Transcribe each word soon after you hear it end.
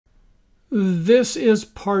This is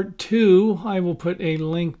part 2. I will put a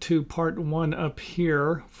link to part 1 up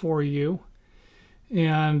here for you.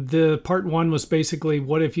 And the part 1 was basically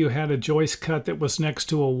what if you had a joist cut that was next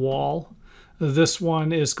to a wall. This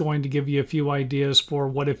one is going to give you a few ideas for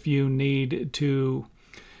what if you need to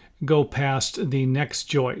go past the next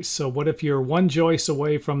joist. So what if you're one joist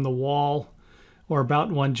away from the wall, or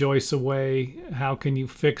about one joist away? How can you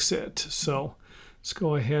fix it? So let's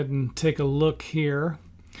go ahead and take a look here.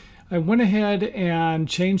 I went ahead and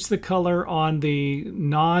changed the color on the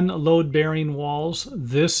non-load bearing walls.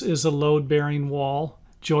 This is a load bearing wall.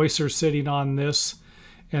 Joists are sitting on this.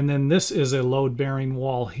 And then this is a load bearing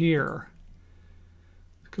wall here.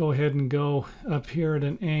 Go ahead and go up here at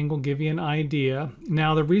an angle, give you an idea.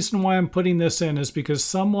 Now the reason why I'm putting this in is because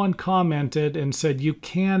someone commented and said you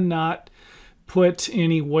cannot put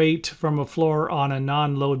any weight from a floor on a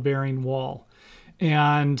non-load bearing wall.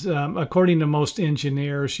 And according to most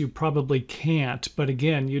engineers, you probably can't. But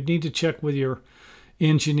again, you'd need to check with your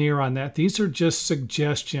engineer on that. These are just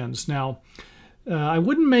suggestions. Now, I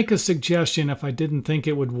wouldn't make a suggestion if I didn't think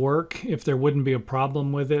it would work, if there wouldn't be a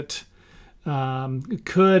problem with it.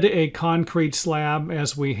 Could a concrete slab,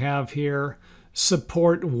 as we have here,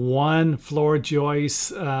 support one floor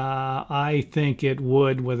joist? I think it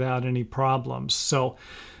would without any problems. So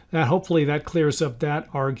hopefully that clears up that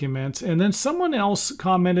argument. And then someone else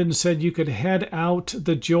commented and said you could head out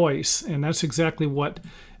the joist, and that's exactly what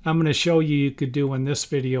I'm going to show you you could do in this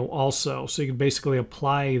video also. So you can basically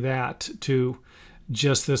apply that to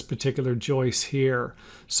just this particular joist here.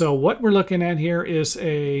 So what we're looking at here is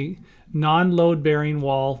a non-load bearing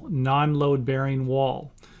wall, non-load bearing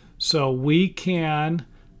wall. So we can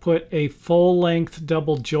put a full-length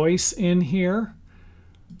double joist in here,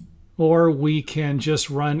 or we can just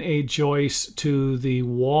run a joist to the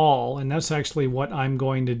wall. And that's actually what I'm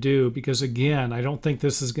going to do, because again, I don't think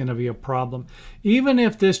this is going to be a problem. Even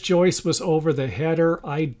if this joist was over the header,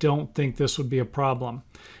 I don't think this would be a problem.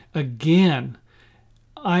 Again,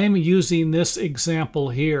 I'm using this example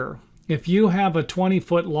here. If you have a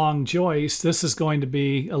 20-foot long joist, this is going to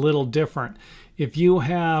be a little different. If you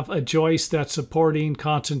have a joist that's supporting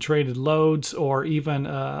concentrated loads, or even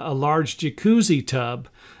a large jacuzzi tub,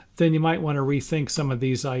 then you might want to rethink some of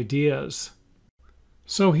these ideas.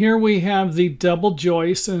 So here we have the double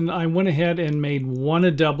joist, and I went ahead and made one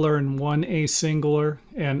a doubler and one a singler.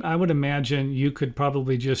 And I would imagine you could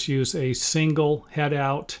probably just use a single head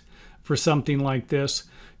out for something like this.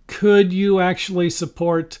 Could you actually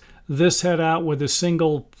support this head out with a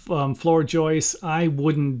single floor joist? I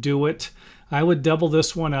wouldn't do it. I would double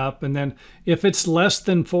this one up, and then if it's less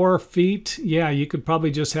than 4 feet, yeah, you could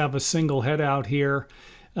probably just have a single head out here.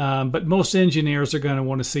 But most engineers are going to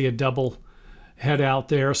want to see a double head out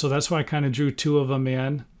there, so that's why I kind of drew 2 of them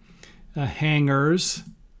in. Hangers,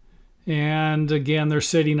 and again, they're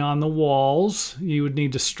sitting on the walls. You would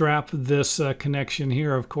need to strap this connection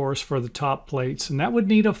here, of course, for the top plates, and that would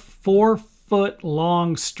need a 4-foot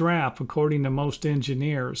long strap according to most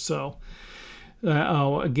engineers. So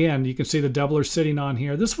again, you can see the doubler sitting on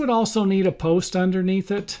here. This would also need a post underneath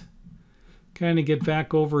it. Kind of get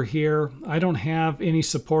back over here. I don't have any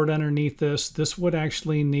support underneath this. This would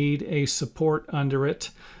actually need a support under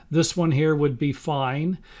it. This one here would be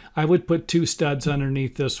fine. I would put 2 studs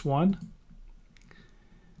underneath this one.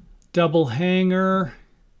 Double hanger.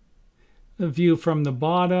 The view from the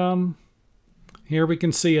bottom. Here we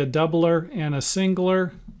can see a doubler and a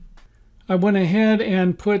singler. I went ahead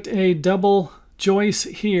and put a double joist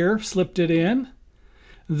here, slipped it in.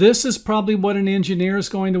 This is probably what an engineer is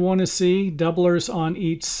going to want to see. Doublers on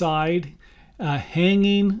each side,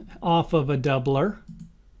 hanging off of a doubler.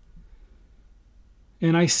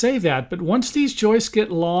 And I say that, but once these joists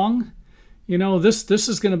get long, you know, this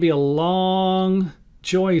is going to be a long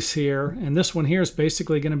joist here. And this one here is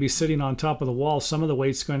basically going to be sitting on top of the wall. Some of the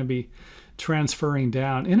weight's going to be transferring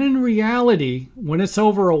down. And in reality, when it's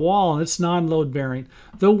over a wall and it's non-load bearing,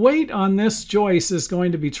 the weight on this joist is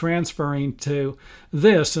going to be transferring to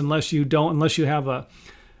this, unless you have a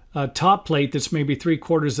top plate that's maybe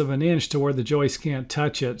 3/4 of an inch to where the joist can't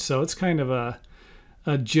touch it. So it's kind of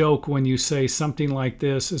a joke when you say something like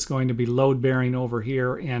this is going to be load bearing over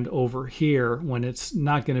here and over here, when it's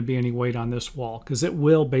not going to be any weight on this wall, because it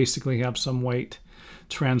will basically have some weight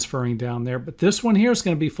transferring down there. But this one here is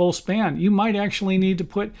going to be full span. You might actually need to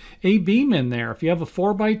put a beam in there. If you have a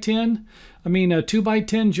 4x10, I mean a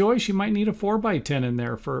 2x10 joist, you might need a 4x10 in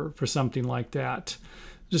there for something like that.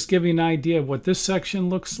 Just give you an idea of what this section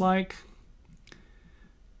looks like.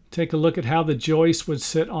 Take a look at how the joist would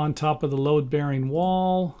sit on top of the load-bearing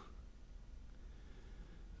wall.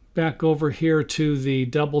 Back over here to the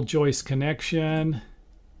double joist connection.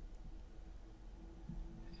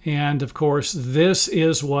 And of course, this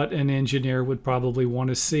is what an engineer would probably want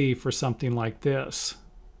to see for something like this.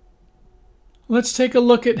 Let's take a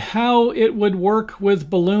look at how it would work with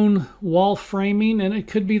balloon wall framing, and it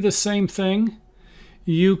could be the same thing.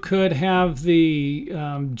 You could have the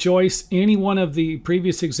joist, any one of the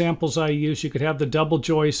previous examples I used, you could have the double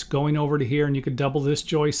joist going over to here, and you could double this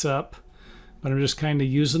joist up. But I'm just kind of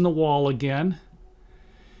using the wall again.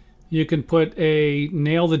 You can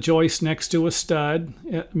nail the joist next to a stud,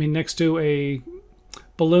 next to a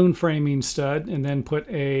balloon framing stud, and then put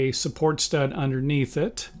a support stud underneath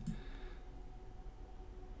it.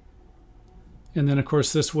 And then, of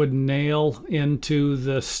course, this would nail into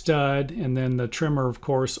the stud, and then the trimmer, of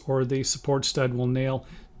course, or the support stud will nail,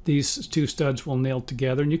 these two studs will nail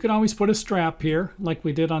together. And you can always put a strap here, like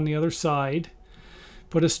we did on the other side.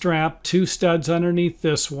 Put a strap, 2 studs underneath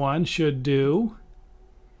this one should do.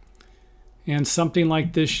 And something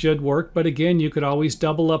like this should work. But again, you could always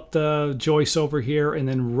double up the joists over here and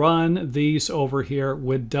then run these over here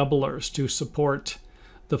with doublers to support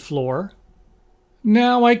the floor.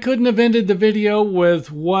 Now, I couldn't have ended the video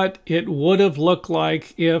with what it would have looked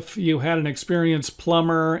like if you had an experienced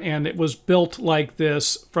plumber and it was built like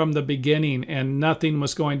this from the beginning and nothing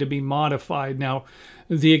was going to be modified. Now,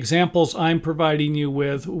 the examples I'm providing you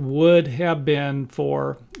with would have been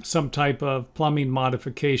for some type of plumbing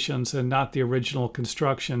modifications and not the original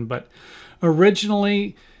construction. But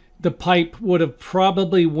originally, the pipe would have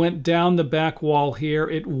probably went down the back wall here.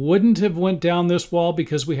 It wouldn't have went down this wall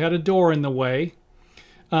because we had a door in the way.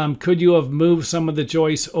 Could you have moved some of the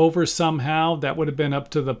joists over somehow? That would have been up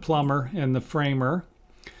to the plumber and the framer.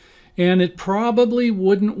 And it probably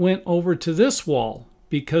wouldn't went over to this wall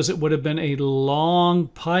because it would have been a long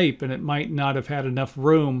pipe and it might not have had enough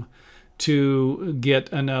room to get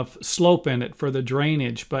enough slope in it for the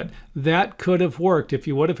drainage. But that could have worked if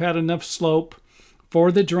you would have had enough slope for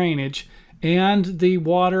the drainage, and the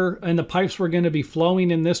water and the pipes were going to be flowing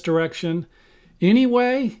in this direction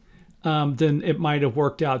anyway. Then it might have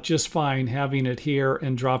worked out just fine having it here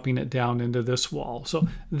and dropping it down into this wall. So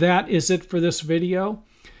that is it for this video.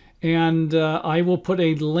 And I will put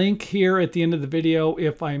a link here at the end of the video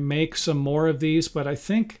if I make some more of these. But I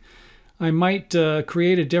think I might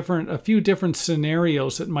create a few different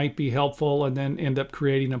scenarios that might be helpful and then end up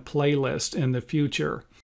creating a playlist in the future.